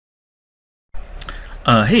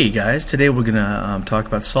Hey guys, today we're going to talk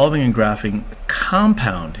about solving and graphing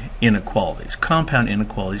compound inequalities. Compound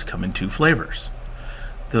inequalities come in two flavors.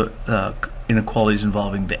 The inequalities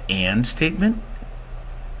involving the AND statement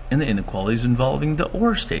and the inequalities involving the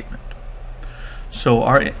OR statement. So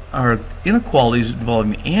our inequalities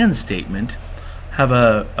involving the AND statement have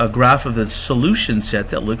a graph of the solution set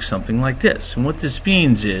that looks something like this. And what this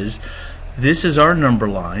means is this is our number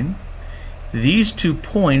line. These 2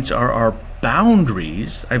 points are our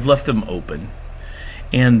boundaries. I've left them open,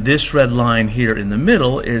 and this red line here in the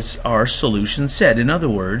middle is our solution set. In other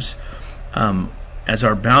words, as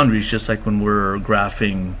our boundaries, just like when we're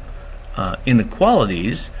graphing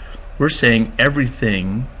inequalities, we're saying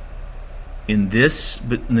everything in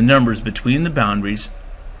the numbers between the boundaries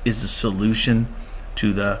is a solution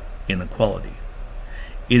to the inequality.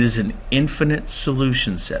 It is an infinite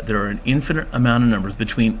solution set. There are an infinite amount of numbers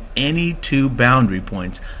between any two boundary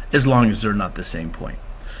points as long as they're not the same point.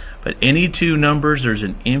 But any two numbers, there's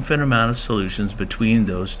an infinite amount of solutions between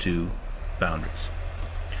those two boundaries.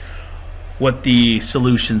 What the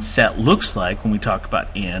solution set looks like when we talk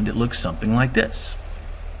about AND, it looks something like this.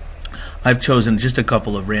 I've chosen just a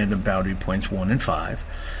couple of random boundary points, 1 and 5,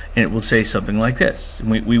 and it will say something like this.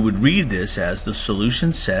 We would read this as the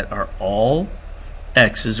solution set are all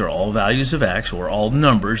x's, or all values of x, or all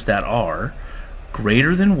numbers that are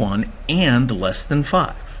greater than 1 and less than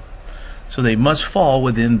 5. So they must fall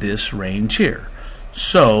within this range here.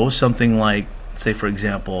 So something like, say for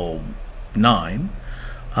example, 9,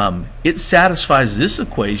 it satisfies this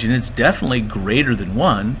equation. It's definitely greater than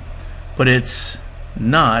 1, but it's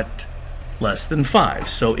not less than 5.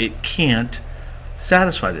 So it can't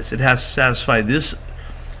satisfy this. It has to satisfy this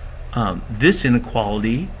this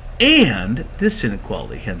inequality and this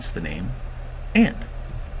inequality, hence the name AND.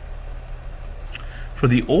 For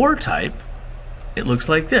the OR type, it looks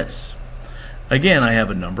like this. Again, I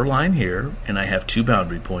have a number line here, and I have 2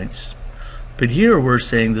 boundary points. But here we're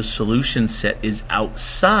saying the solution set is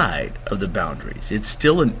outside of the boundaries. It's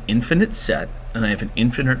still an infinite set, and I have an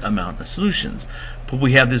infinite amount of solutions. But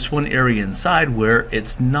we have this one area inside where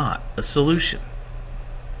it's not a solution.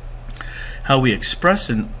 How we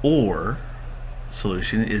express an OR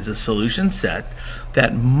solution is a solution set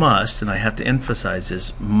that must, and I have to emphasize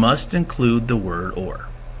this, must include the word OR.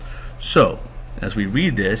 So as we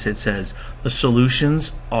read this, it says the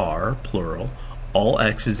solutions are, plural, all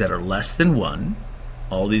x's that are less than 1,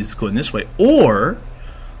 all these going this way, or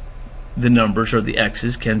the numbers or the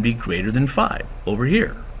x's can be greater than 5 over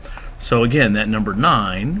here. So again, that number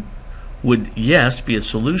 9 would, yes, be a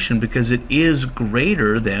solution because it is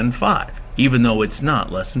greater than 5, even though it's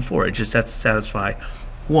not less than 4. It just has to satisfy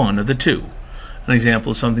one of the two. An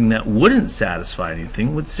example of something that wouldn't satisfy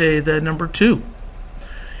anything would say the number 2.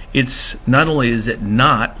 It's not only is it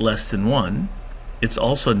not less than 1, it's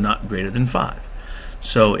also not greater than 5.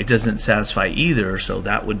 So it doesn't satisfy either, so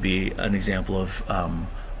that would be an example of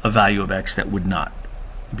a value of x that would not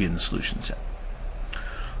be in the solution set.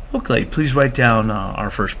 Okay, please write down our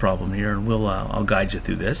first problem here, and I'll guide you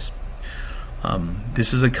through this.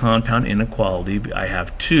 This is a compound inequality. I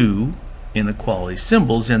have 2 inequality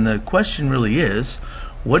symbols, and the question really is,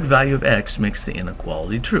 what value of x makes the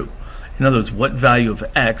inequality true? In other words, what value of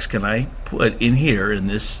x can I put in here in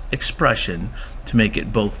this expression to make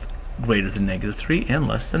it both greater than -3 and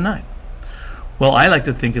less than 9? Well, I like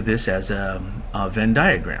to think of this as a Venn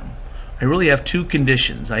diagram. I really have 2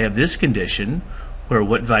 conditions. I have this condition where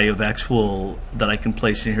what value of x that I can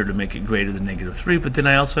place in here to make it greater than -3, but then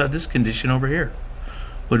I also have this condition over here.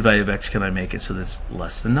 What value of x can I make it so that's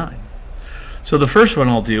less than 9? So the first one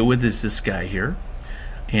I'll deal with is this guy here,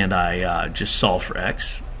 and I just solve for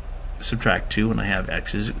x, subtract 2, and I have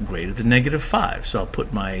x is greater than -5. So I'll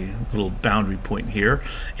put my little boundary point here,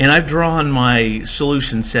 and I've drawn my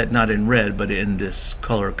solution set not in red but in this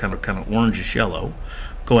color, kind of orangish yellow,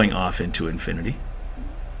 going off into infinity.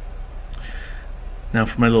 Now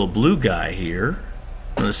for my little blue guy here,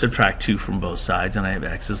 I'm going to subtract 2 from both sides, and I have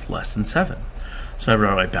x is less than 7. So I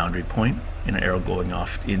draw my boundary point and an arrow going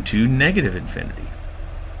off into negative infinity.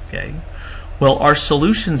 Okay. Well, our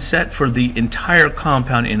solution set for the entire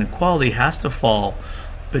compound inequality has to fall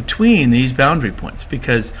between these boundary points,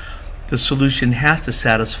 because the solution has to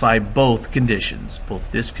satisfy both conditions,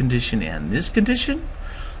 both this condition and this condition.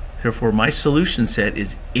 Therefore, my solution set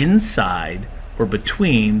is inside or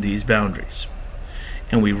between these boundaries.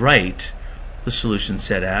 And we write the solution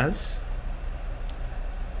set as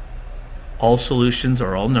all solutions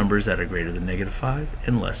are all numbers that are greater than -5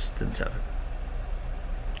 and less than 7.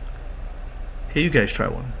 Okay, you guys try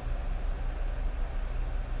one.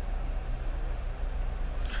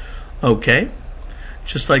 Okay,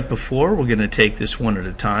 Just like before, we're going to take this one at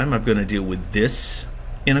a time. I'm going to deal with this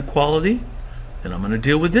inequality, then I'm going to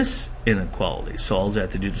deal with this inequality. So all I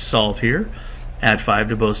have to do to solve here, add 5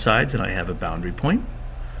 to both sides, and I have a boundary point.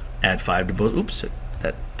 Add 5 to both, oops,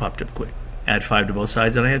 that popped up quick. Add 5 to both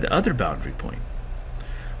sides, and I have the other boundary point.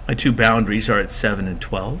 My two boundaries are at 7 and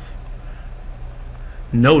 12.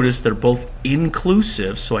 Notice they're both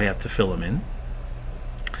inclusive, so I have to fill them in.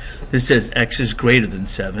 This says x is greater than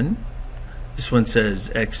 7. This one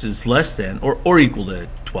says x is less than or equal to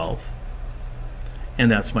 12.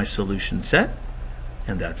 And that's my solution set,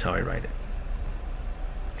 and that's how I write it.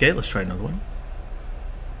 Okay, let's try another one.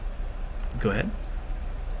 Go ahead.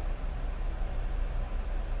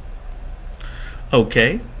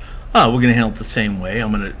 Okay, we're going to handle it the same way.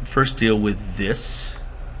 I'm going to first deal with this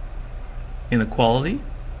inequality.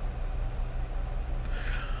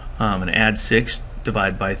 I'm going to add 6,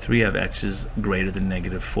 divide by 3, I have x is greater than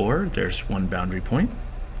 -4. There's one boundary point.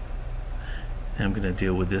 And I'm going to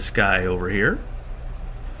deal with this guy over here.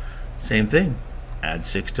 Same thing. Add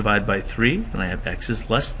 6, divide by 3, and I have x is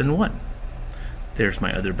less than 1. There's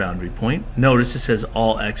my other boundary point. Notice it says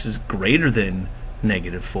all x is greater than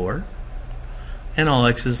 -4, and all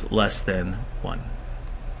x is less than 1.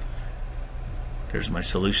 There's my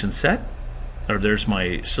solution set, or there's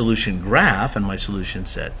my solution graph, and my solution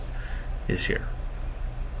set is here.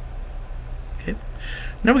 Okay.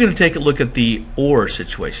 Now we're going to take a look at the OR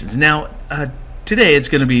situations. Now, today it's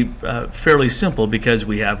going to be fairly simple because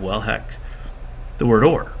we have, well, heck, the word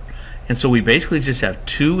OR. And so we basically just have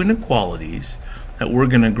two inequalities that we're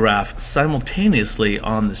going to graph simultaneously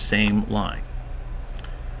on the same line.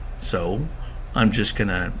 So I'm just going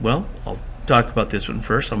to, well, I'll talk about this one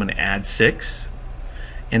first. I'm going to add 6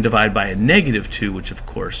 and divide by a -2, which of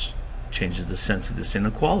course changes the sense of this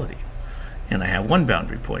inequality. And I have one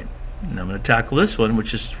boundary point. And I'm going to tackle this one,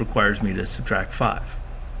 which just requires me to subtract 5.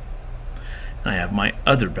 And I have my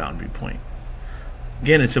other boundary point.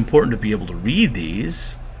 Again, it's important to be able to read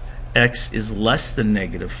these. X is less than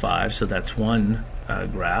 -5, so that's one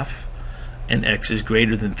graph, and x is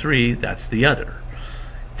greater than 3, that's the other.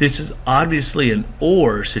 This is obviously an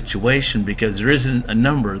OR situation because there isn't a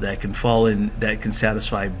number that can fall in that can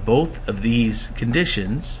satisfy both of these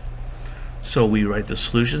conditions. So we write the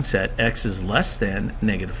solution set x is less than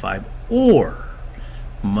 -5, or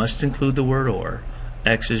must include the word or,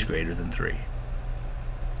 x is greater than 3.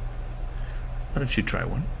 Why don't you try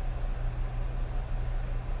one?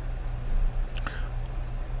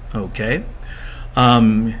 Okay.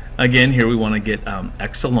 Again, here we want to get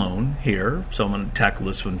x alone here, so I'm going to tackle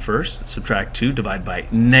this one first. Subtract 2, divide by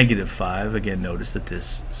 -5. Again, notice that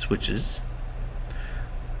this switches.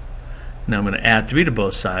 Now I'm going to add 3 to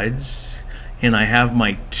both sides, and I have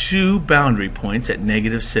my two boundary points at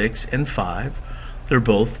 -6 and 5. They're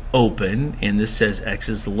both open, and this says x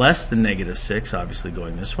is less than -6, obviously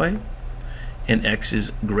going this way, and x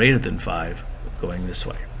is greater than 5, going this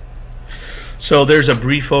way. So there's a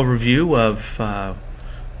brief overview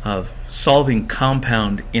of solving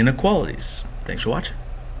compound inequalities. Thanks for watching.